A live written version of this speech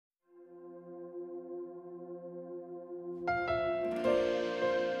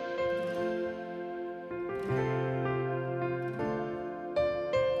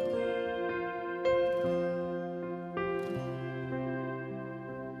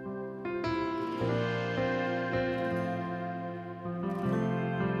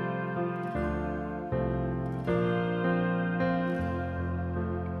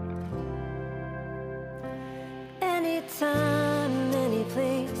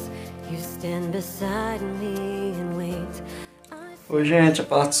Oi, gente, a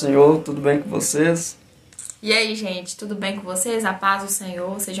paz do Senhor, tudo bem com vocês? E aí, gente, tudo bem com vocês? A paz do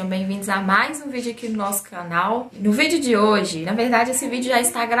Senhor, sejam bem-vindos a mais um vídeo aqui no nosso canal. No vídeo de hoje, na verdade, esse vídeo já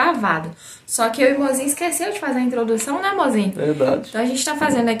está gravado, só que eu e o Mozinho esqueceu de fazer a introdução, né, Mozinho? Verdade. Então a gente tá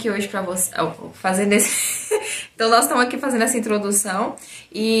fazendo aqui hoje pra você, fazendo esse... Então nós estamos aqui fazendo essa introdução,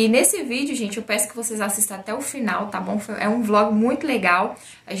 e nesse vídeo, gente, eu peço que vocês assistam até o final, tá bom? É um vlog muito legal.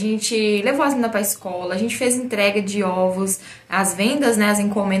 A gente levou as meninas pra escola, a gente fez entrega de ovos, as vendas, né, as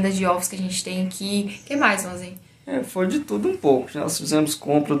encomendas de ovos que a gente tem aqui. O que mais, Mozinho? Foi de tudo um pouco. Nós fizemos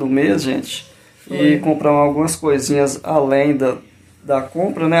compra do mês, gente. E compramos algumas coisinhas além da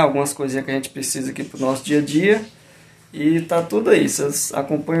compra, né? Algumas coisinhas que a gente precisa aqui pro nosso dia a dia. E tá tudo aí. Vocês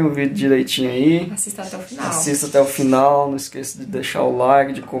acompanham o vídeo direitinho aí. Assista até o final. Assista até o final. Não esqueça de deixar o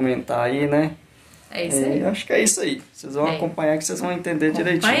like, de comentar aí, né? É isso aí. Acho que é isso aí. Vocês vão acompanhar que vocês vão entender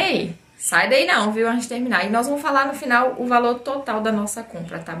direitinho. Acompanha aí. Sai daí não, viu? Antes de terminar. E nós vamos falar no final o valor total da nossa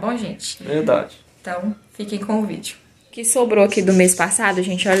compra, tá bom, gente? Verdade. Então, fiquem com o vídeo. O que sobrou aqui do mês passado,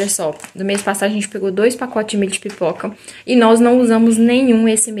 gente, olha só. Do mês passado a gente pegou 2 pacotes de milho de pipoca e nós não usamos nenhum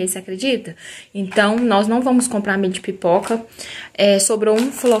esse mês, você acredita? Então, nós não vamos comprar milho de pipoca. Sobrou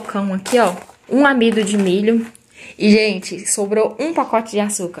um flocão aqui, ó. Um amido de milho. E, gente, sobrou um pacote de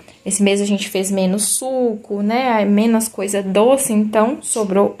açúcar. Esse mês a gente fez menos suco, né? Menos coisa doce, então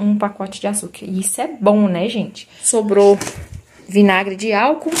sobrou um pacote de açúcar. E isso é bom, né, gente? Sobrou vinagre de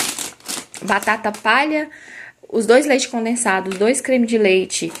álcool, batata palha, os 2 leite condensados, 2 creme de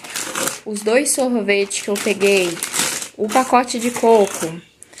leite, os 2 sorvetes que eu peguei, o pacote de coco.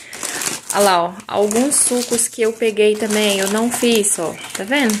 Olha lá, ó, alguns sucos que eu peguei também, eu não fiz, ó, tá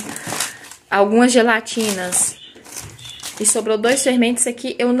vendo? Algumas gelatinas. E sobrou 2 fermentos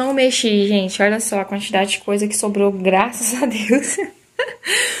aqui, eu não mexi, gente. Olha só a quantidade de coisa que sobrou, graças a Deus.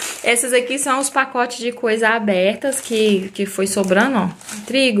 Essas aqui são os pacotes de coisa abertas que foi sobrando, ó.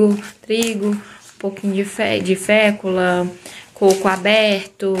 Trigo, um pouquinho de fécula, coco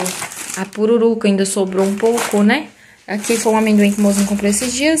aberto, a pururuca ainda sobrou um pouco, né? Aqui foi um amendoim que o mozinho comprou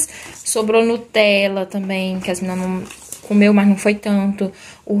esses dias. Sobrou Nutella também, que as meninas não comeu, mas não foi tanto.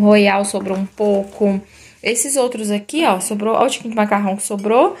 O Royal sobrou um pouco. Esses outros aqui, ó, sobrou, olha o tipo de macarrão que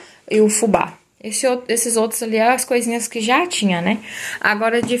sobrou e o fubá. Esses outros ali, as coisinhas que já tinha, né?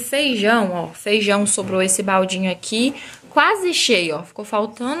 Agora de feijão, ó, feijão sobrou esse baldinho aqui, quase cheio, ó. Ficou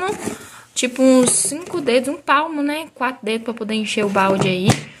faltando, tipo, uns 5 dedos, um palmo, né? 4 dedos pra poder encher o balde aí.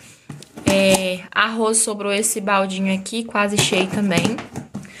 Arroz sobrou esse baldinho aqui, quase cheio também.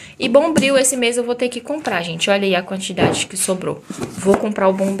 E Bombril, esse mês eu vou ter que comprar, gente. Olha aí a quantidade que sobrou. Vou comprar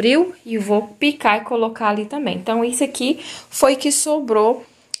o Bombril e vou picar e colocar ali também. Então, isso aqui foi que sobrou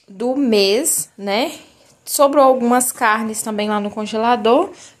do mês, né? Sobrou algumas carnes também lá no congelador.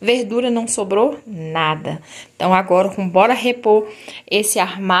 Verdura não sobrou nada. Então, agora, bora repor esse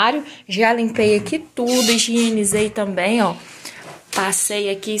armário. Já limpei aqui tudo, higienizei também, ó. Passei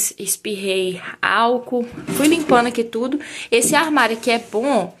aqui, espirrei álcool. Fui limpando aqui tudo. Esse armário aqui é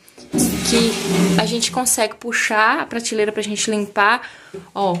bom, que a gente consegue puxar a prateleira pra gente limpar,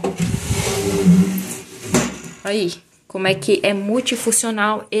 ó. Aí, como é que é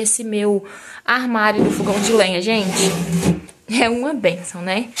multifuncional esse meu armário do fogão de lenha, gente. É uma bênção,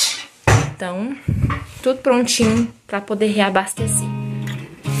 né? Então, tudo prontinho pra poder reabastecer.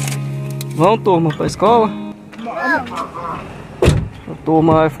 Vamos, turma, pra escola? A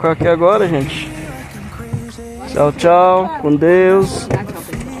turma vai ficar aqui agora, gente. Tchau, tchau. Com Deus.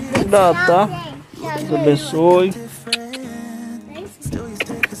 Cuidado, tá? Deus abençoe.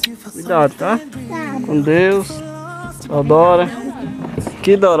 Cuidado, tá? Com Deus. Adora.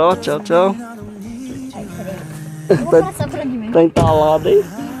 Que Doró. Tchau, tchau. Tá entalado aí.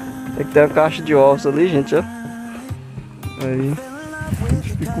 Tem que ter uma caixa de ovos ali, gente, ó. Aí.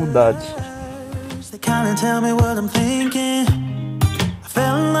 Dificuldade.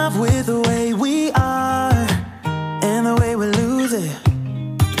 Fell in love with the way we are and the way we lose it.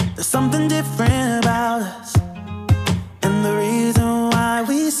 There's something different about us and the reason why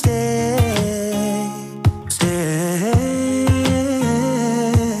we stay.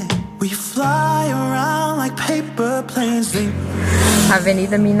 We fly around like paper planes.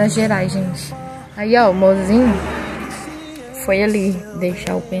 Avenida Minas Gerais, gente. Aí, ó, o mozinho foi ali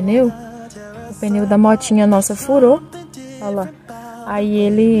deixar o pneu. O pneu da motinha nossa furou. Olha lá. Aí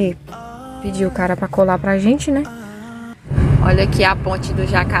ele pediu o cara pra colar pra gente, né? Olha aqui a ponte do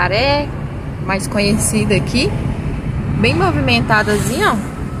Jacaré, mais conhecida aqui. Bem movimentadazinha, ó.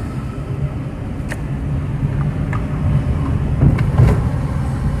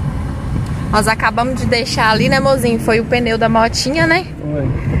 Nós acabamos de deixar ali, né, mozinho? Foi o pneu da motinha, né?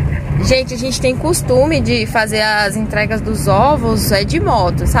 Foi. Gente, a gente tem costume de fazer as entregas dos ovos de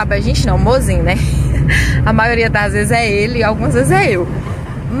moto, sabe? A gente não, o mozinho, né? A maioria das vezes é ele e algumas vezes é eu.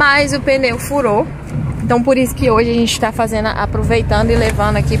 Mas o pneu furou. Então por isso que hoje a gente tá fazendo, aproveitando e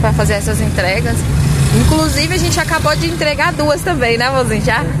levando aqui pra fazer essas entregas. Inclusive a gente acabou de entregar 2 também, né, mozinho?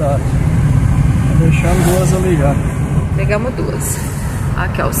 Já? Verdade. Tá deixando 2 ali já. Pegamos 2.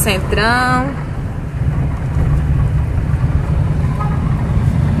 Aqui é o centrão.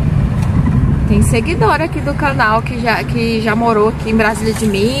 Tem seguidor aqui do canal que já morou aqui em Brasília de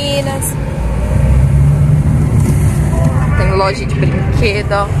Minas. Tem loja de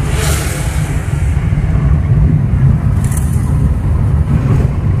brinquedo, ó.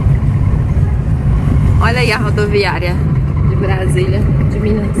 Olha aí a rodoviária de Brasília, de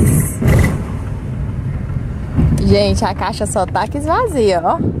Minas. Gente, a caixa só tá aqui esvazia,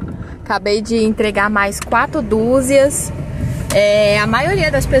 ó. Acabei de entregar mais 4 dúzias. A maioria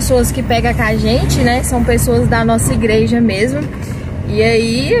das pessoas que pega com a gente, né, são pessoas da nossa igreja mesmo. E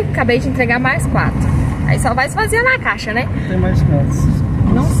aí, acabei de entregar mais 4. Aí só vai esvaziar na caixa, né? Tem mais quantos?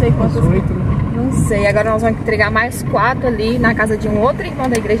 Não sei quantos. 8, né? Não sei. Agora nós vamos entregar mais 4 ali na casa de um outro irmão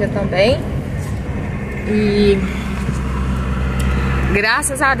da igreja também. E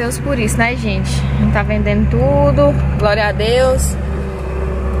graças a Deus por isso, né, gente? A gente tá vendendo tudo. Glória a Deus.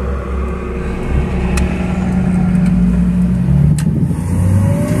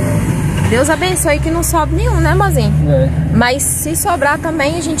 Deus abençoe que não sobe nenhum, né, mozinho? Mas se sobrar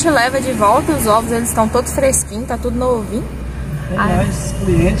também, a gente leva de volta. Os ovos, eles estão todos fresquinhos, tá tudo novinho. Tem mais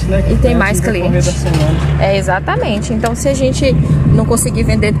clientes, né? E tem mais clientes. Exatamente. Então, se a gente não conseguir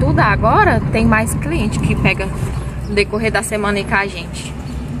vender tudo agora, tem mais cliente que pega no decorrer da semana aí com a gente.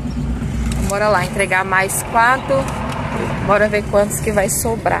 Bora lá, entregar mais 4. Bora ver quantos que vai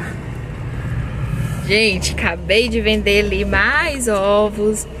sobrar. Gente, acabei de vender ali mais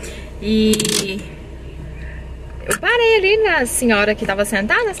ovos. E eu parei ali na senhora que tava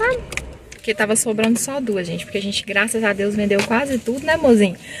sentada, sabe? Porque tava sobrando só 2, gente. Porque a gente, graças a Deus, vendeu quase tudo, né,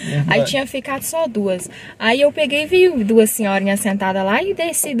 mozinho? Aí tinha ficado só 2. Aí eu peguei e vi 2 senhorinhas sentadas lá e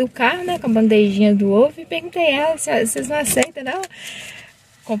desci do carro, né, com a bandejinha do ovo e perguntei a ela se vocês não aceitam, não?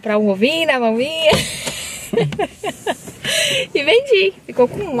 Comprar um ovinho, né, maminha? E vendi. Ficou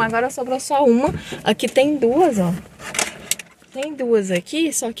com 1. Agora sobrou só 1. Aqui tem 2, ó. Tem 2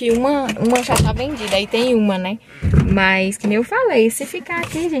 aqui, só que uma já tá vendida, aí tem uma, né? Mas, que nem eu falei, se ficar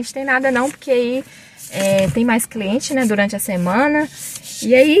aqui, gente, tem nada não, porque aí tem mais cliente, né, durante a semana.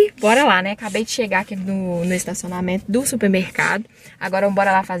 E aí, bora lá, né? Acabei de chegar aqui no estacionamento do supermercado. Agora,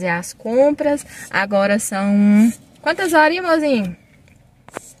 bora lá fazer as compras. Agora são... Quantas horas, mozinho?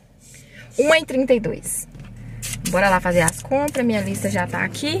 1h32. Bora lá fazer as compras, minha lista já tá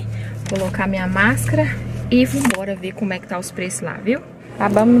aqui. Colocar minha máscara. E vambora ver como é que tá os preços lá, viu?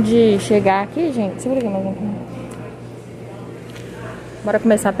 Acabamos de chegar aqui, gente. Segura aqui, mais bora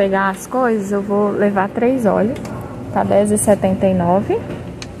começar a pegar as coisas. Eu vou levar 3 óleos. Tá R$10,79.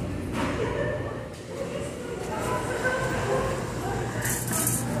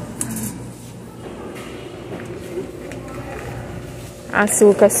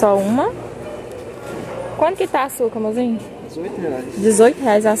 Açúcar só uma. Quanto que tá açúcar, mozinho? R$18.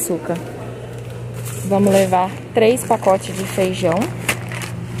 R$18 açúcar. Vamos levar 3 pacotes de feijão.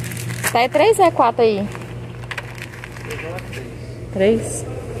 Tá, é 3 ou é 4 aí? 3.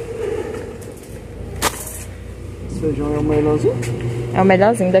 Esse feijão é o melhorzinho? É o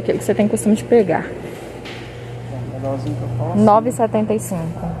melhorzinho, daquele que você tem costume de pegar. O melhorzinho que eu faço. R$9,75.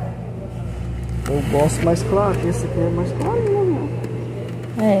 Eu gosto mais claro, esse aqui é mais claro,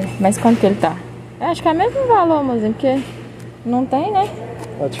 né? Mas quanto que ele tá? Eu acho que é o mesmo valor, mozinho, porque não tem, né?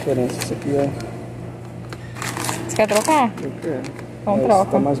 Qual a diferença? Esse aqui é... Você quer trocar? Eu quero. Então esse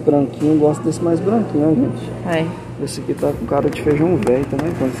troca. tá mais branquinho, eu gosto desse mais branquinho, gente. Esse aqui tá com cara de feijão velho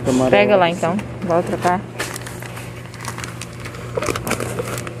também, quando fica amarelo. Pega lá então, bora trocar.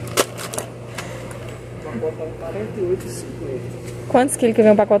 Pacotão 48,50. Quantos quilos que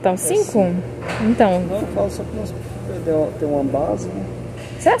vem um pacotão? 5? Então. Não, eu falo só que nós tem uma base, né?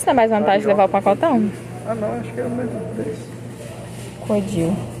 Você acha que dá mais vantagem de levar o pacotão? Ah não, acho que é o mesmo preço.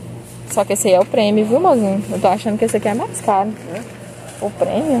 Codil. Só que esse aí é o prêmio, viu, mozinho? Eu tô achando que esse aqui é mais caro. O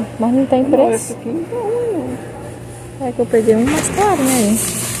prêmio? Mas não tem preço. Não, esse aqui não tá ruim, não. É que eu peguei um mais caro, né?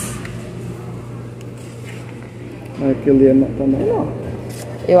 Mas aquele também não.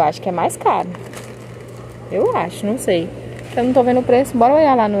 Eu acho que é mais caro. Eu acho, não sei. Eu não tô vendo o preço. Bora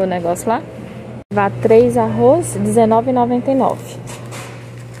olhar lá no negócio lá. Vá 3 arroz, R$19,99.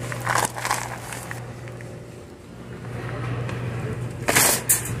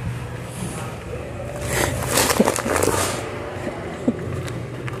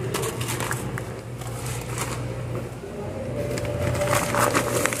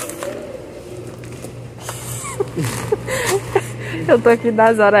 Eu tô aqui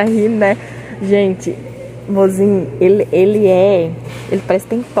das horas rindo, né? Gente, mozinho, ele parece que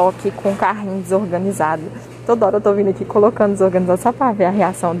tem toque com o carrinho desorganizado. Toda hora eu tô vindo aqui colocando desorganizado só pra ver a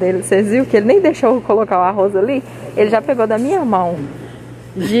reação dele. Vocês viram que ele nem deixou eu colocar o arroz ali? Ele já pegou da minha mão.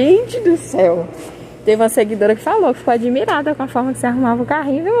 Gente do céu. Teve uma seguidora que falou que ficou admirada com a forma que você arrumava o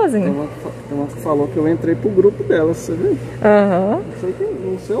carrinho, viu, mozinho? Tem uma que falou que eu entrei pro grupo dela, você viu? Aham.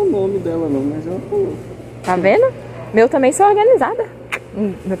 Não sei o nome dela não, mas ela falou. Tá vendo? Meu também sou organizada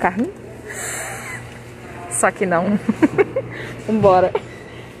no carrinho. Só que não. Vambora.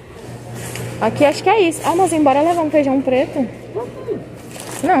 Aqui acho que é isso. Ah, mozinho, bora levar um feijão preto?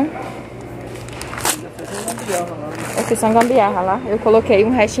 Não. Eu fiz uma gambiarra lá. Eu coloquei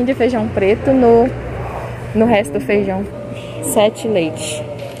um restinho de feijão preto no resto do feijão. 7 leite.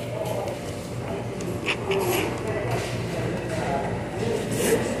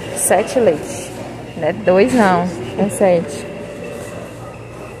 Sete leite. Não é 2 não. É 7.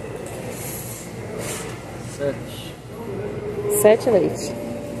 7 leite.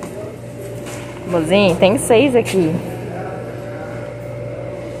 Mozinho, tem 6 aqui.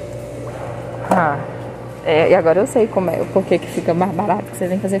 E agora eu sei como é, porque que fica mais barato, que você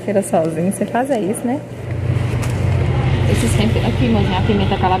vem fazer feira sozinho, você faz isso, né? Esses temperos. Aqui, mozinho, a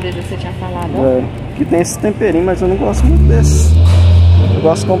pimenta calabresa que você tinha falado. Que tem esse temperinho, mas eu não gosto muito desse. Eu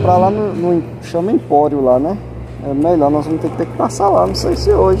gosto de comprar lá chama Empório lá, né? É melhor, nós vamos ter que passar lá, não sei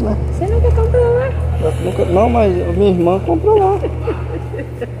se hoje, né? Você nunca comprou lá? Não, mas minha irmã comprou lá.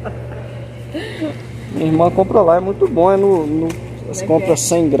 Minha irmã comprou lá, é muito bom, as compras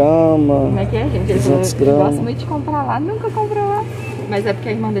 100 gramas. Como é que é, gente? Ele 200 gramas. gosta muito de comprar lá, nunca comprou lá. Mas é porque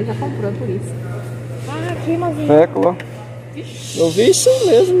a irmã dele já comprou, por isso. Ah, aqui, mozinho. Fécula. Eu vi isso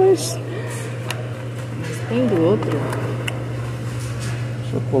mesmo, mas... Tem do outro.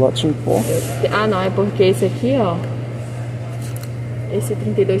 Chocolate em pó. Ah, não, é porque esse aqui, ó. Esse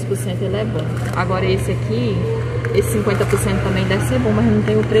 32% ele é bom. Agora esse aqui, esse 50% também deve ser bom, mas não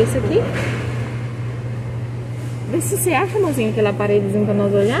tem o preço aqui. Vê se você acha, mozinho, aquele aparelhozinho pra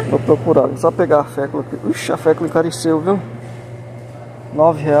nós olhar. Vou procurar, só pegar a fécula aqui. Ixi, a fécula encareceu, viu?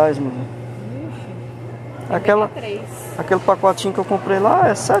 R$9, mozinho. Aquele pacotinho que eu comprei lá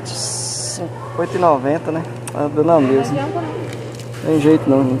é R$8,90, né? Tá dando a mesma. Não tem jeito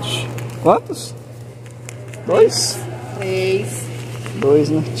não, gente. Quantos? 2? 3. 2,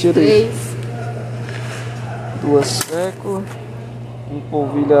 né? Tirei. 2 féculas. Um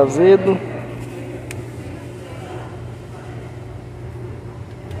polvilho azedo.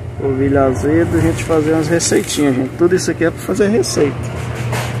 Polvilho azedo, a gente fazer umas receitinhas, gente. Tudo isso aqui é para fazer receita.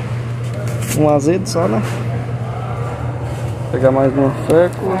 Um azedo só, né? Vou pegar mais uma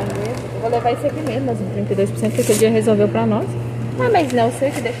fécula. Eu vou levar esse aqui mesmo, mas 32% que esse dia resolveu pra nós. Ah, mas não sei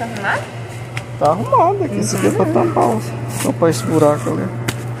o que deixa arrumar? Tá arrumado aqui, isso aqui é pra tampar, tampar esse buraco ali.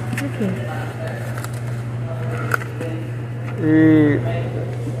 Aqui. E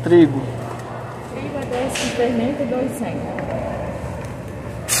trigo. Trigo é 10 com fermento e 2 sem.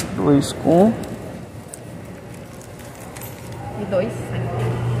 2 com. E 2 sem.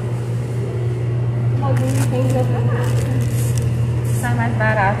 O mozinho tem de outra marca. Sai mais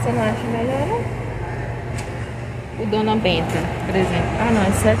barato, você não acha melhor, não? O Dona Benta, por exemplo. Ah, não, é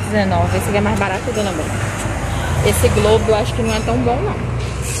R$7,19. Esse aqui é mais barato que o Dona Benta. Esse Globo eu acho que não é tão bom, não.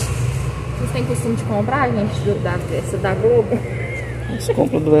 Vocês têm costume de comprar, gente, essa da Globo? Você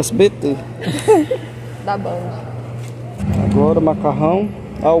compra do SBT. Da Band. Agora macarrão.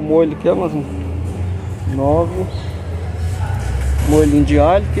 Ah, o molho aqui, ó, mozinho. 9. Molhinho de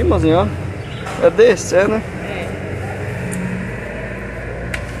alho aqui, mozinho, ó. É desse, é, né?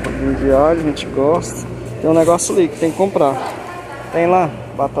 Molhinho de alho, a gente gosta. Tem um negócio ali que tem que comprar. Tem lá,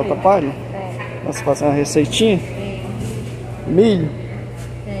 batata palha. Nós fazemos uma receitinha. Milho.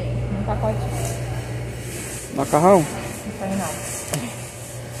 Tem, um pacotinho. Macarrão. Não tem não.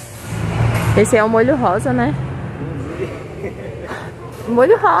 Esse é o molho rosa, né?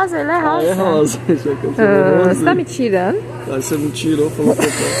 Molho rosa, ele é rosa. É rosa. Você tá me tirando? Aí você me tirou, falou que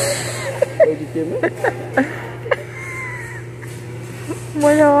foi de quê mesmo?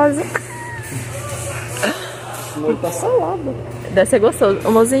 Molho rosa. O molho tá salado. Deve ser gostoso.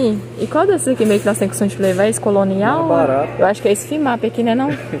 Ô, mozinho, e qual desses aqui meio que nós temos costume de levar? Esse colonial? Mais barato. Eu acho que é esse Fimap aqui, né,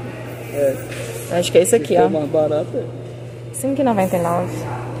 não? É. Eu acho que é esse aqui, ó. Mais barato é. R$5,99.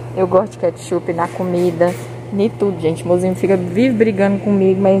 Eu gosto de ketchup na comida, nem tudo, gente. O mozinho vive brigando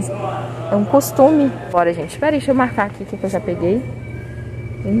comigo, mas é um costume. Bora, gente. Espera aí, deixa eu marcar aqui o que eu já peguei.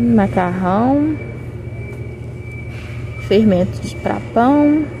 Macarrão. Fermento para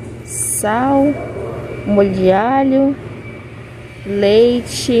pão. Sal. Molho de alho.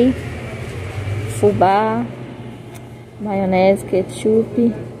 Leite. Fubá. Maionese,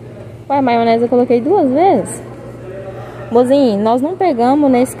 ketchup. Ué, a maionese eu coloquei 2 vezes. Mozinho, nós não pegamos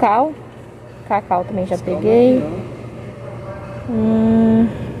Nescau. Cacau também já peguei.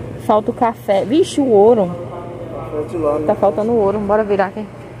 Falta o café. Vixe, o ouro. Tá faltando o ouro. Bora virar aqui.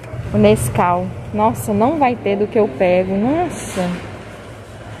 O Nescau. Nossa, não vai ter do que eu pego. Nossa.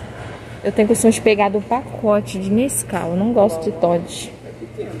 Eu tenho costume de pegar do pacote de Nescau. Eu não gosto de Toddy.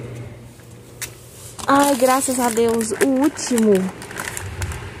 Ai, graças a Deus. O último.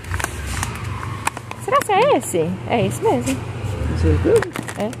 Será que é esse? É esse mesmo. Com certeza?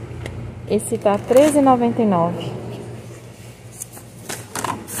 É. Esse tá R$13,99.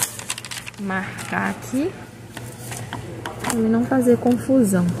 Marcar aqui. Pra não fazer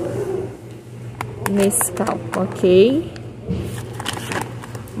confusão. Nescau, ok.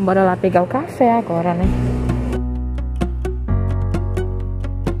 Bora lá pegar o café agora, né?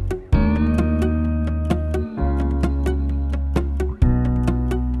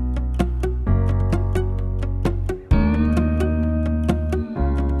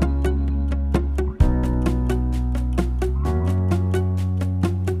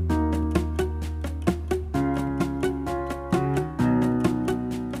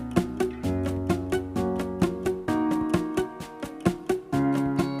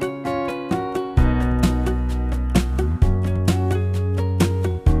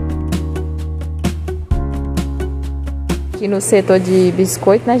 Aqui no setor de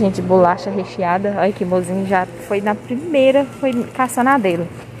biscoito, né, gente? Bolacha recheada. Olha que mozinho já foi na primeira, foi caçando a dele.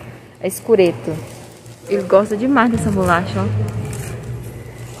 É escureto. Ele gosta demais dessa bolacha, ó.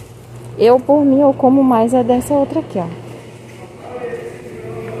 Eu, por mim, eu como mais é dessa outra aqui, ó.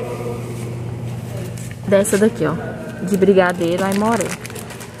 Dessa daqui, ó. De brigadeiro, aimoré.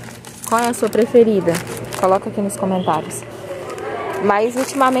 Qual é a sua preferida? Coloca aqui nos comentários. Mas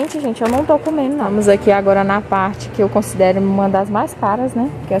ultimamente, gente, eu não tô comendo, não. Vamos aqui agora na parte que eu considero uma das mais caras, né?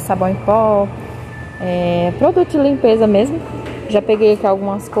 Que é sabão em pó, produto de limpeza mesmo. Já peguei aqui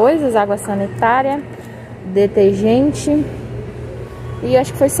algumas coisas, água sanitária, detergente. E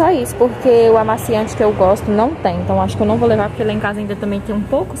acho que foi só isso, porque o amaciante que eu gosto não tem. Então acho que eu não vou levar, porque lá em casa ainda também tem um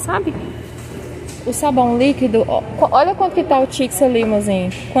pouco, sabe? O sabão líquido, olha quanto que tá o Tix ali,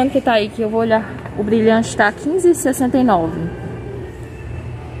 mozinho. Quanto que tá aí, que eu vou olhar. O brilhante tá R$15,69.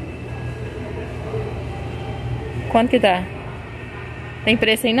 Quanto que tá? Tem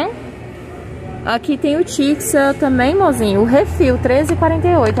preço aí, não? Aqui tem o Tix também, mozinho. O refil,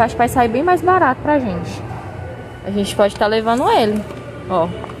 R$13,48. Acho que vai sair bem mais barato pra gente. A gente pode estar levando ele. Ó.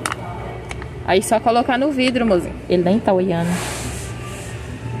 Aí só colocar no vidro, mozinho. Ele nem tá olhando.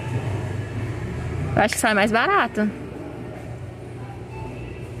 Eu acho que sai mais barato.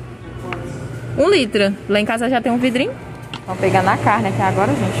 1 litro. Lá em casa já tem um vidrinho. Vamos pegar na carne aqui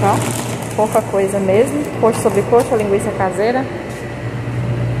agora, gente, ó. Pouca coisa mesmo. Coxa sobre coxa, linguiça caseira.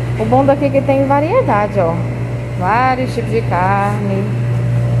 O bom daqui é que tem variedade, ó. Vários tipos de carne.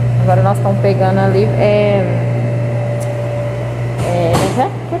 Agora nós estamos pegando ali.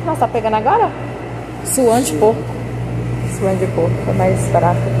 O que nós estamos pegando agora? Suã de porco. Suã de porco. É mais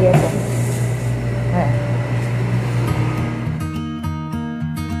barato que é bom.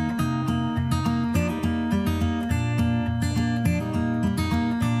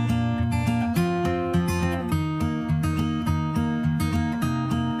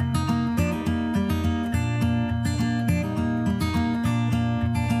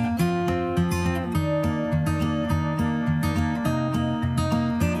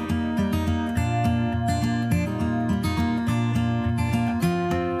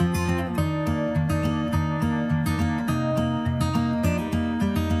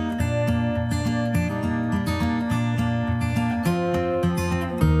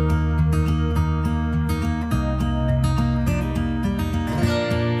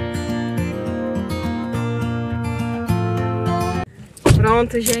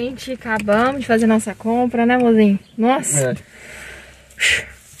 Pronto, gente, acabamos de fazer nossa compra, né, mozinho? Nossa!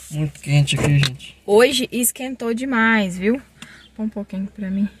 Muito quente aqui, gente. Hoje esquentou demais, viu? Põe um pouquinho pra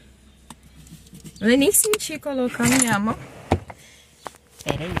mim. Eu nem senti colocar na minha mão.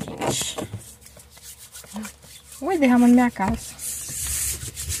 Pera aí, gente. Ui, derramando minha calça.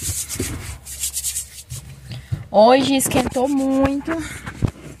 Hoje esquentou muito.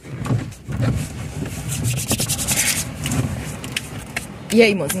 E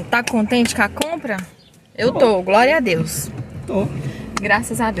aí, mozinho, tá contente com a compra? Eu tô, glória a Deus. Tô.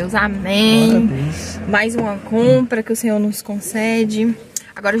 Graças a Deus, amém. Mais uma compra que o Senhor nos concede.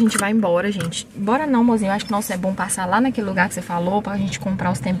 Agora a gente vai embora, gente. Bora não, mozinho, eu acho que nossa, é bom passar lá naquele lugar que você falou pra gente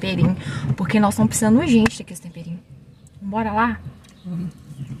comprar os temperinhos. Porque nós estamos precisando urgente daqueles temperinhos. Bora lá?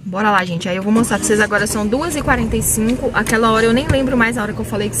 Bora lá, gente. Aí eu vou mostrar pra vocês agora. São 2h45. Aquela hora eu nem lembro mais a hora que eu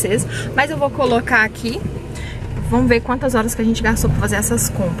falei com vocês. Mas eu vou colocar aqui. Vamos ver quantas horas que a gente gastou pra fazer essas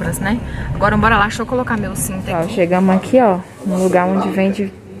compras, né? Agora bora lá, deixa eu colocar meu cinto aqui. Ó, chegamos aqui, ó, no lugar onde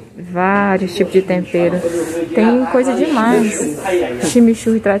vende vários tipos de tempero. Tem coisa demais.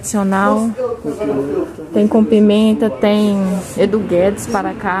 Chimichurri tradicional. Tem com pimenta, tem Edu Guedes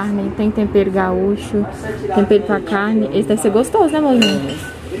para carne, tem tempero gaúcho, tempero para carne. Esse deve ser gostoso, né, mozinho?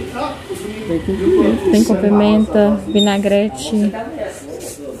 Tem com pimenta, vinagrete.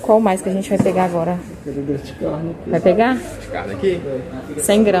 Qual mais que a gente vai pegar agora? Vai pegar? Carne aqui?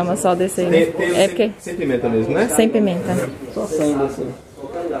 100 gramas só desse aí. É porque... Sem pimenta mesmo, né? Sem pimenta. Só 100 desse.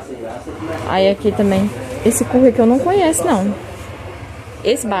 Aí aqui também. Esse curry aqui eu não conheço, não.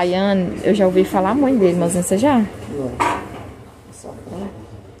 Esse baiano, eu já ouvi falar muito dele, mas você já? Não.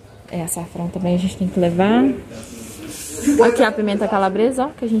 É, açafrão também a gente tem que levar. Aqui a pimenta calabresa, ó,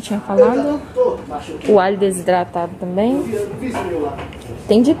 que a gente tinha falado. O alho desidratado também.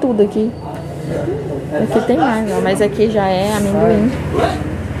 Tem de tudo aqui. Aqui tem mais, ó, mas aqui já é amendoim.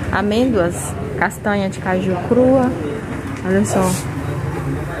 Amêndoas, castanha de caju crua. Olha só.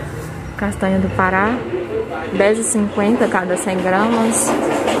 Castanha do Pará. R$10,50 cada 100 gramas.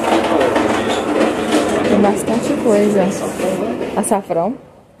 Tem bastante coisa. Açafrão.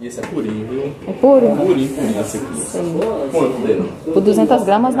 E esse é purinho, viu? É puro? Purinho esse aqui. Sim. Quanto dele? Por 200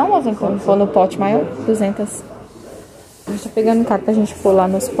 gramas não, mozinho. Quando for no pote maior, 200. A gente tá pegando caro pra gente pôr lá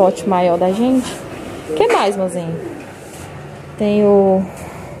nos potes maior da gente. O que mais, mozinho? Tem o...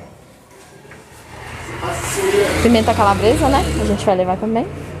 pimenta calabresa, né? A gente vai levar também.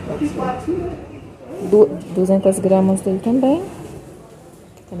 200 gramas dele também.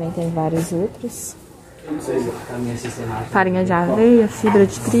 Também tem vários outros. Farinha de aveia, fibra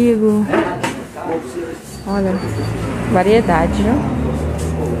de trigo. Olha, variedade, viu?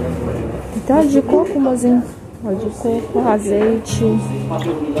 Tem óleo de coco, mozinho. Óleo de coco, azeite.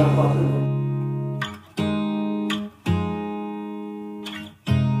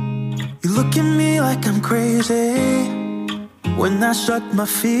 You look at me like I'm crazy when I shut my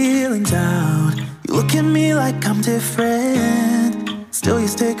feelings out. You look at me like I'm different. Still you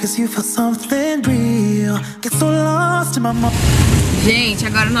stay cause you feel something real. Get so lost in my mind. Gente,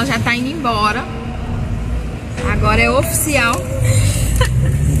 agora nós já tá indo embora. Agora é oficial.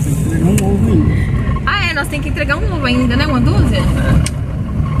 Ah, é, nós temos que entregar um ovo ainda, né? Uma dúzia.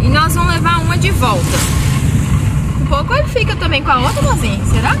 E nós vamos levar uma de volta. Um pouco ele fica também com a outra, mozinho,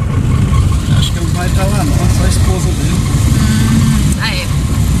 será? Acho que ele vai estar lá, não, só a esposa dele.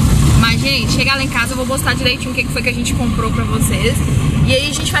 Mas, gente, chegar lá em casa eu vou mostrar direitinho o que foi que a gente comprou pra vocês. E aí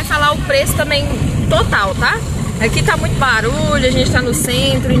a gente vai falar o preço também total, tá? Aqui tá muito barulho, a gente tá no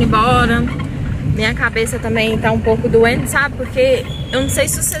centro, indo embora. Minha cabeça também tá um pouco doente, sabe? Porque eu não sei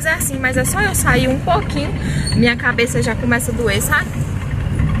se vocês é assim, mas é só eu sair um pouquinho, minha cabeça já começa a doer, sabe?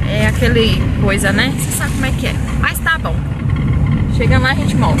 É aquele coisa, né? Você sabe como é que é. Mas tá bom. Chegando lá a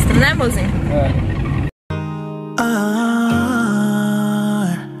gente mostra, né, mozinho? É.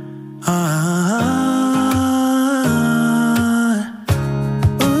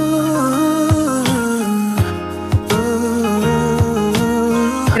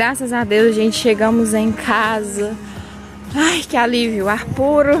 Graças a Deus, gente, chegamos em casa. Ai, que alívio. Ar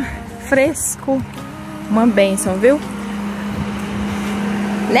puro, fresco. Uma bênção, viu?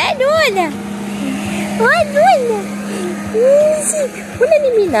 Né, Luna? Oi, Luna. Não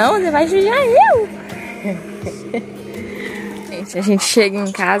é mim não, você vai sujar eu. Gente, a gente chega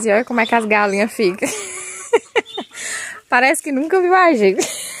em casa e olha como é que as galinhas ficam. Parece que nunca viu a gente.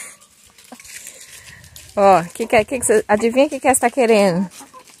 Ó, adivinha o que você tá querendo?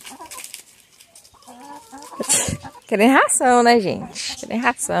 Querendo ração, né, gente? Querendo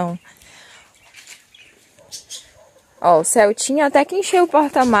ração. Ó, o Celtinho até que encheu o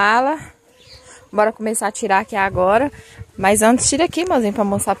porta-mala. Bora começar a tirar aqui agora. Mas antes, tira aqui, mozinho, pra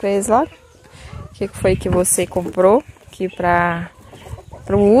mostrar pra eles logo. O que foi que você comprou aqui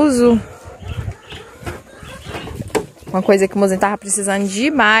pro uso. Uma coisa que o mozinho tava precisando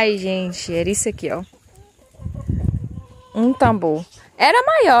demais, gente. Era isso aqui, ó. Um tambor. Era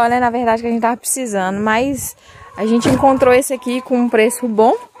maior, né, na verdade, que a gente tava precisando. Mas a gente encontrou esse aqui com um preço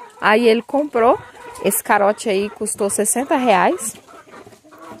bom. Aí ele comprou. Esse carote aí custou R$60.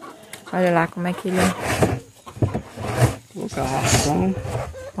 Olha lá como é que ele é. Colocar ração.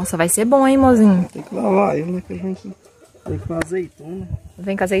 Nossa, vai ser bom, hein, mozinho? Tem que lavar ele, né? Que a gente tem com azeitona.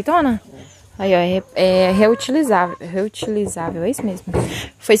 Vem com azeitona? Aí, ó, é reutilizável. Reutilizável, é isso mesmo.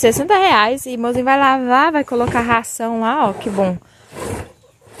 Foi R$60 e o mozinho vai lavar, vai colocar ração lá, ó, que bom.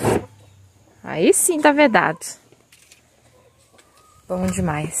 Aí sim tá vedado. Bom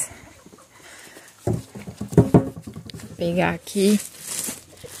demais. Vou pegar aqui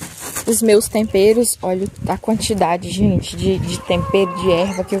os meus temperos. Olha a quantidade, gente, de tempero, de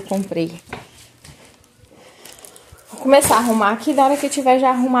erva que eu comprei. Vou começar a arrumar aqui. Da hora que eu tiver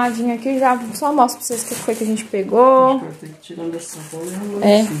já arrumadinho aqui, já só mostro pra vocês o que foi que a gente pegou. Vai ter que tirar dessa bola.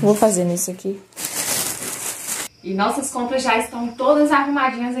 Vou fazer nisso aqui. E nossas compras já estão todas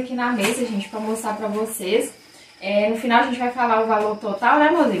arrumadinhas aqui na mesa, gente, pra mostrar pra vocês. No final a gente vai falar o valor total, né,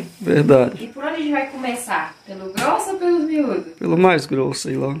 mozinho? Verdade. E por onde a gente vai começar? Pelo grosso ou pelos miúdos? Pelo mais grosso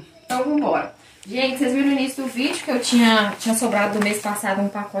aí lá. Então vambora. Gente, vocês viram no início do vídeo que eu tinha sobrado do mês passado um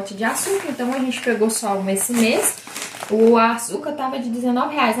pacote de açúcar. Então a gente pegou só um esse mês. O açúcar tava de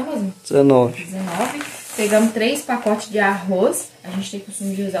R$19, né, mozinho? 19. 19. Pegamos 3 pacotes de arroz. A gente tem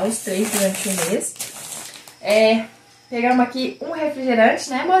costume de usar os 3 durante o mês. Pegamos aqui um refrigerante,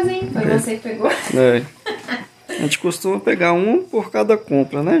 né, mozinho? Foi você que pegou. A gente costuma pegar um por cada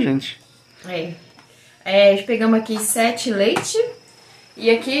compra, né, gente? Pegamos aqui 7 leite. E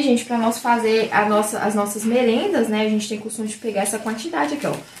aqui, gente, pra nós fazer as nossas merendas, né, a gente tem costume de pegar essa quantidade aqui,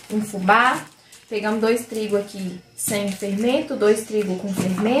 ó. Um fubá. Pegamos 2 trigo aqui sem fermento, 2 trigo com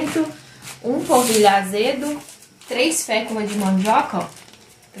fermento, um polvilho azedo, 3 féculas de mandioca, ó.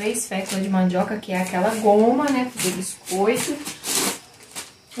 3 féculas de mandioca, que é aquela goma, né, de biscoito.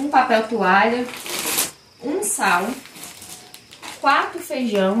 Um papel toalha, um sal, 4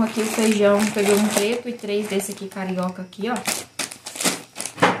 feijão. Aqui o feijão, peguei um preto e 3 desse aqui carioca aqui, ó.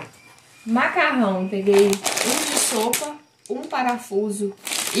 Macarrão, peguei um de sopa, um parafuso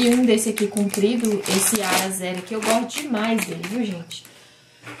e um desse aqui comprido, esse Ara Zero aqui. Eu gosto demais dele, viu, gente?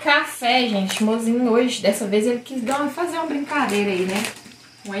 Café, gente, mozinho hoje, dessa vez ele quis fazer uma brincadeira aí, né?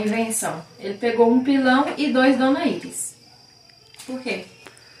 Uma invenção. Ele pegou um pilão e 2 Dona Iris. Por quê?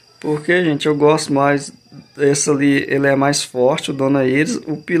 Porque, gente, eu gosto mais... Esse ali, ele é mais forte, o Dona Iris.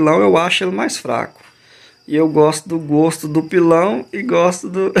 O pilão eu acho ele mais fraco. E eu gosto do gosto do pilão e gosto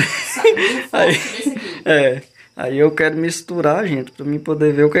do... aí, aí eu quero misturar, gente, pra mim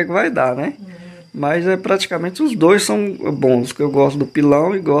poder ver o que é que vai dar, né? Mas praticamente os dois são bons, porque eu gosto do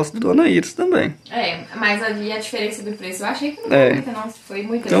pilão e gosto do Dona Iris também. Mas ali a diferença do preço, eu achei que não foi muita, não. Foi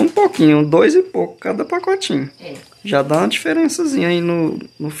muito. Tem um pouquinho, 2 e pouco cada pacotinho. Já dá uma diferençazinha aí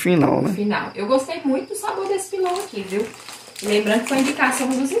no final, né? No final. Eu gostei muito do sabor desse pilão aqui, viu? Lembrando que foi indicação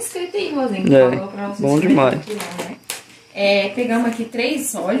dos inscritos aí, Rosinho. Falou pra vocês. Bom demais. Pilão, né? Pegamos aqui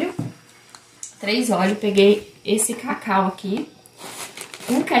 3 óleos. 3 óleos. Peguei esse cacau aqui.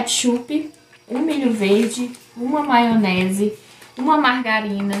 Um ketchup. Um milho verde. Uma maionese. Uma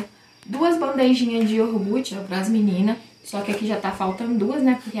margarina. 2 bandejinhas de iogurte, ó, pras meninas. Só que aqui já tá faltando 2,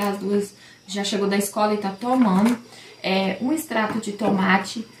 né? Porque as 2 já chegou da escola e tá tomando. Um extrato de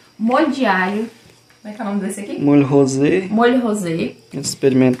tomate. Molho de alho. Como é que é o nome desse aqui? Molho rosé. Molho rosé. Vamos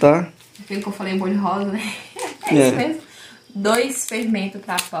experimentar. Aquilo que eu falei, molho rosa, né? Isso mesmo. 2 fermentos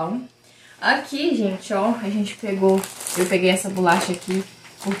pra pão. Aqui, gente, ó, a gente pegou... Eu peguei essa bolacha aqui,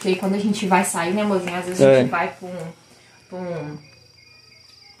 porque quando a gente vai sair, né, mozinha? Às vezes a gente vai pra um...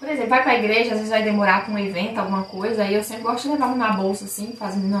 Por exemplo, vai pra igreja, às vezes vai demorar pra um evento, alguma coisa. Aí eu sempre gosto de levar uma na bolsa, assim,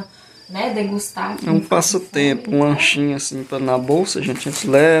 fazendo... né, degustar. É um passatempo, um lanchinho assim na bolsa, a gente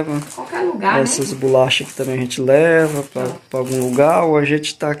leva. Qualquer lugar, essas bolachas aqui também a gente leva pra algum lugar, ou a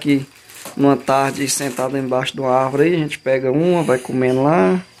gente tá aqui numa tarde sentado embaixo de uma árvore aí, a gente pega uma, vai comendo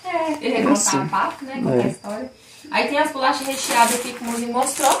lá. Ele vai contar a papo, né, contar a história. Aí tem as bolachas recheadas aqui que o mozinho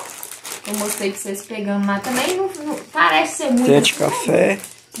mostrou. Eu mostrei pra vocês pegando lá também. Não parece ser muito. Tem de café.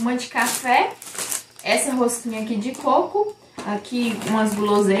 Uma de café. Essa rosquinha aqui de coco. Aqui umas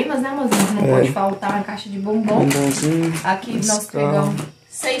guloseimas, né, mozinho? Não pode faltar uma caixa de bombom. Bombonzinho. Aqui nós pegamos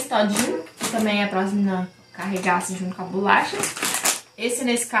 6 todinhos, que também é para as meninas carregassem junto com a bolacha. Esse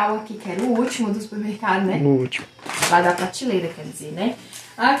Nescau aqui, que era o último do supermercado, né? O último. Lá da prateleira, quer dizer, né?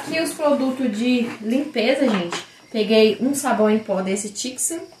 Aqui os produtos de limpeza, gente. Peguei um sabão em pó desse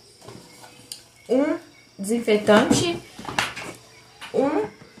Tixi, um desinfetante, um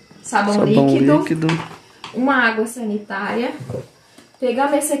sabão líquido. Uma água sanitária.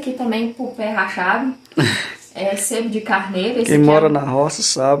 Pegamos esse aqui também pro pé rachado. Sebo de carneiro. Quem mora na roça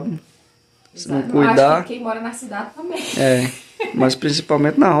sabe. Se não cuidar. Acho que quem mora na cidade também. Mas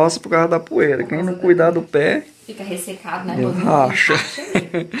principalmente na roça por causa da poeira. Quem não cuidar do pé... Fica ressecado, né? Racha.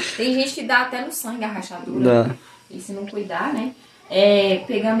 Tem gente que dá até no sangue a rachadura. Dá. E se não cuidar, né?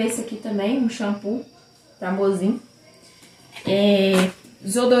 Pegamos esse aqui também, um shampoo pra mozinho.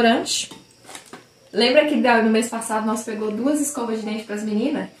 Desodorante. Lembra que no mês passado nós pegou 2 escovas de dente pras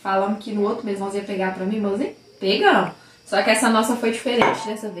meninas? Falamos que no outro mês nós ia pegar pra mim, mozinho? Pegamos. Só que essa nossa foi diferente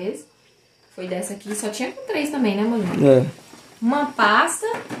dessa vez. Foi dessa aqui. Só tinha com 3 também, né, mozinho? uma pasta,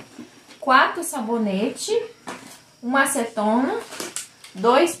 4 sabonetes, uma acetona,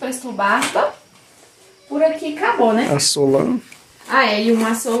 2 presto barba. Por aqui acabou, né? Assolan. Ah, é, e uma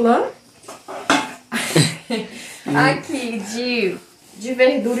assolan. Aqui de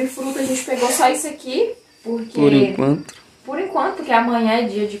verdura e fruta a gente pegou só isso aqui, porque... Por enquanto. Por enquanto, porque amanhã é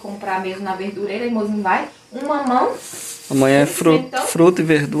dia de comprar mesmo na verdureira, e mozinho vai. Um mamão. Amanhã é fruta e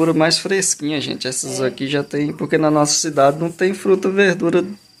verdura mais fresquinha, gente. Essas aqui já tem, porque na nossa cidade não tem fruta e verdura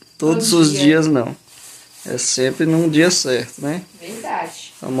todos os dias, não. É sempre num dia certo, né?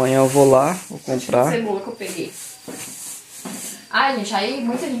 Verdade. Amanhã eu vou lá, vou comprar. Cebola que eu peguei. Ah, gente, aí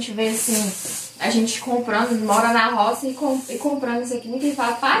muita gente vê assim, a gente comprando, mora na roça e comprando isso aqui. Ninguém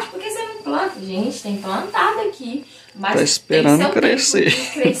fala, Paty, por que você não planta? Gente, tem plantado aqui. Mas tá esperando tem seu crescer. Tempo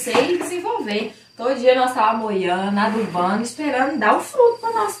de crescer e desenvolver. Todo dia nós estávamos moiando, adubando, esperando dar o fruto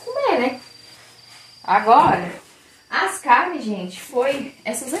para nós comer, né? Agora, as carnes, gente, foi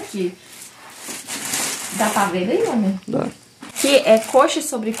essas aqui. Dá pra ver daí, homem? Dá. Que é coxa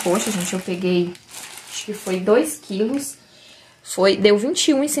sobre coxa, gente. Eu peguei, acho que foi 2 quilos. Deu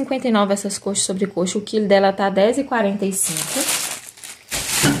R$21,59 essas coxas sobre coxa. O quilo dela tá R$10,45.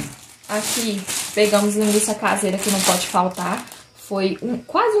 Aqui, pegamos linguiça caseira que não pode faltar. Foi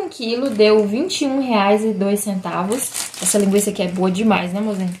quase 1 quilo, deu R$21,02. Essa linguiça aqui é boa demais, né,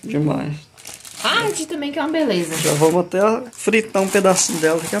 mozinho? Demais. Arde também, que é uma beleza. Já vamos até fritar um pedacinho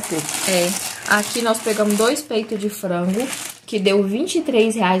dela daqui a pouco. É. Aqui nós pegamos 2 peitos de frango, que deu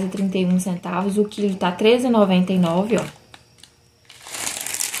R$23,31. O quilo tá R$13,99, ó.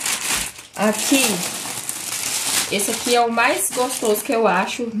 Aqui, esse aqui é o mais gostoso que eu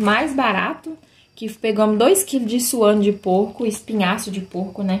acho, mais barato. Que pegamos 2 kg de suano de porco, espinhaço de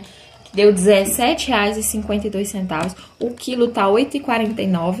porco, né? Que deu R$17,52. O quilo tá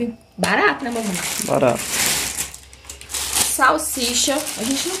R$8,49. Barato, né, mamãe? Barato. Salsicha. A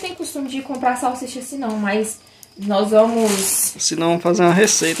gente não tem costume de comprar salsicha assim, não, mas nós vamos... Se não, fazer uma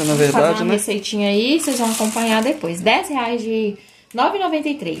receita, na verdade, fazer uma né? receitinha aí, vocês vão acompanhar depois. R$10 de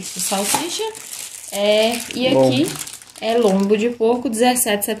R$9,93 de salsicha. E aqui é lombo de porco,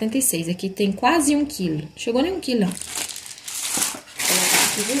 R$17,76. Aqui tem quase 1 quilo. Chegou nem 1 quilo, não. Vou colocar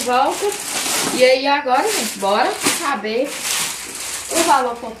aqui de volta. E aí agora, gente, bora saber o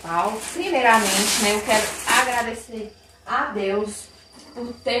valor total. Primeiramente, né, eu quero agradecer a Deus por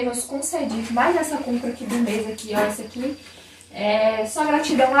ter nos concedido mais essa compra aqui do mês aqui, ó. Essa aqui é só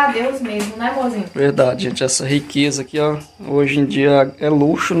gratidão a Deus mesmo, né, mozinho? Verdade, gente. Essa riqueza aqui, ó, hoje em dia é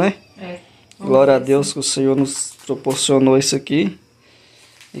luxo, né? Glória a Deus que o Senhor nos proporcionou isso aqui.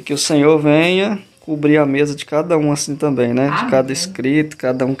 E que o Senhor venha cobrir a mesa de cada um assim também, né? De cada inscrito,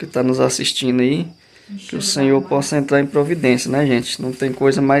 cada um que está nos assistindo aí. Que o Senhor possa entrar em providência, né, gente? Não tem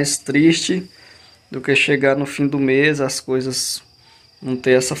coisa mais triste do que chegar no fim do mês, as coisas não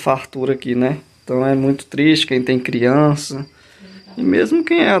ter essa fartura aqui, né? Então é muito triste quem tem criança. E mesmo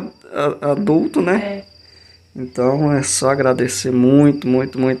quem é adulto, né? Então é só agradecer muito,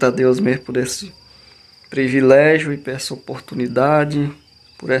 muito, muito a Deus mesmo por esse privilégio e por essa oportunidade,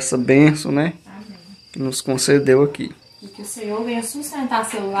 por essa bênção, né? Amém. Que nos concedeu aqui. E que o Senhor venha sustentar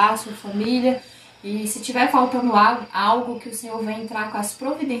seu lar, sua família. E se tiver faltando algo, que o Senhor venha entrar com as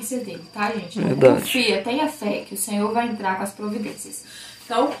providências dele, tá, gente? Não confia, tenha fé que o Senhor vai entrar com as providências.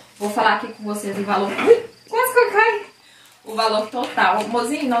 Então, vou falar aqui com vocês o valor... Ui, quase que eu caí! O valor total.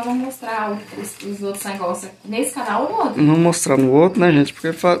 Mozinho, nós vamos mostrar os outros negócios nesse canal ou no outro? Não mostrar no outro, né, gente?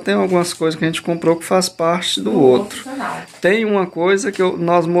 Porque tem algumas coisas que a gente comprou que faz parte do outro canal. Tem uma coisa que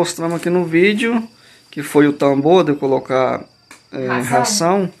nós mostramos aqui no vídeo, que foi o tambor de eu colocar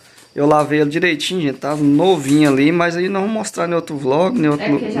ração. Eu lavei ele direitinho, gente. Tá novinho ali, mas aí não vamos mostrar em outro vlog.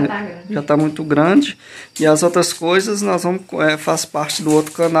 Porque já tá grande. Já tá muito grande. E as outras coisas nós vamos faz parte do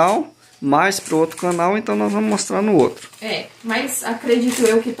outro canal. Mais pro outro canal, então nós vamos mostrar no outro. Mas acredito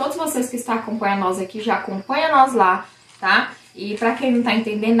eu que todos vocês que estão acompanhando nós aqui já acompanham nós lá, tá? E pra quem não tá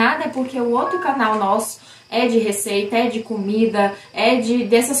entendendo nada, é porque o outro canal nosso é de receita, é de comida,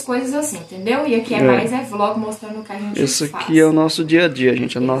 dessas coisas assim, entendeu? E aqui mais vlog mostrando o que a gente faz. Esse aqui é o nosso dia a dia,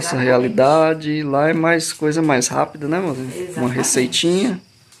 gente, a nossa realidade. E lá é mais coisa mais rápida, né, mozinho? Uma receitinha.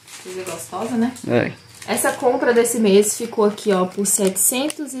 Coisa gostosa, né? Essa compra desse mês ficou aqui, ó, por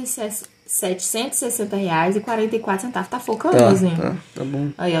R$760,44. Tá focando, mozinho? Tá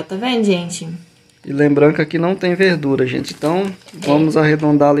bom. Aí, ó, tá vendo, gente? E lembrando que aqui não tem verdura, gente. Então, vamos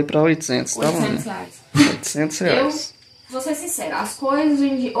arredondar ali pra 800, tá, mozinho? R$800. Eu vou ser sincera, as coisas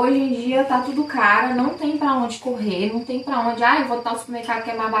hoje em dia tá tudo caro, não tem pra onde correr, não tem pra onde, eu vou estar no supermercado que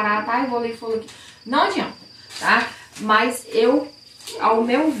é mais barato, eu vou ali, aqui. Não adianta, tá? Mas eu ao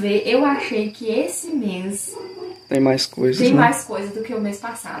meu ver, eu achei que esse mês tem mais coisas, tem né? mais coisa do que o mês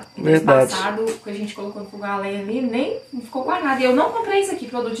passado. O Verdade. mês passado, que a gente colocou no fogão a lenha ali, nem ficou quase nada. E eu não comprei isso aqui,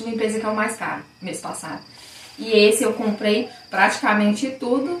 produto de limpeza, que é o mais caro, mês passado. E esse eu comprei praticamente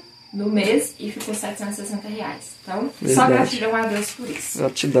tudo no mês e ficou R$760. Então, Verdade. Só gratidão a Deus por isso.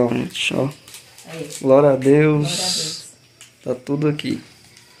 Gratidão, gente, ó. É. Glória a Deus. Glória a Deus. Tá tudo aqui.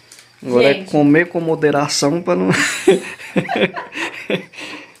 Agora Gente. é comer com moderação pra não...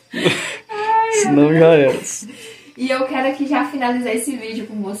 Senão já era. E eu quero aqui já finalizar esse vídeo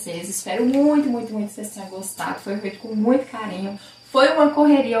com vocês. Espero muito, muito, muito que vocês tenham gostado. Foi feito com muito carinho. Foi uma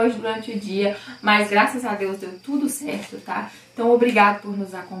correria hoje durante o dia, mas graças a Deus deu tudo certo, tá? Então, obrigado por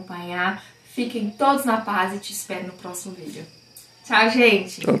nos acompanhar. Fiquem todos na paz e te espero no próximo vídeo. Tchau,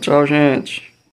 gente! Tchau, tchau, gente!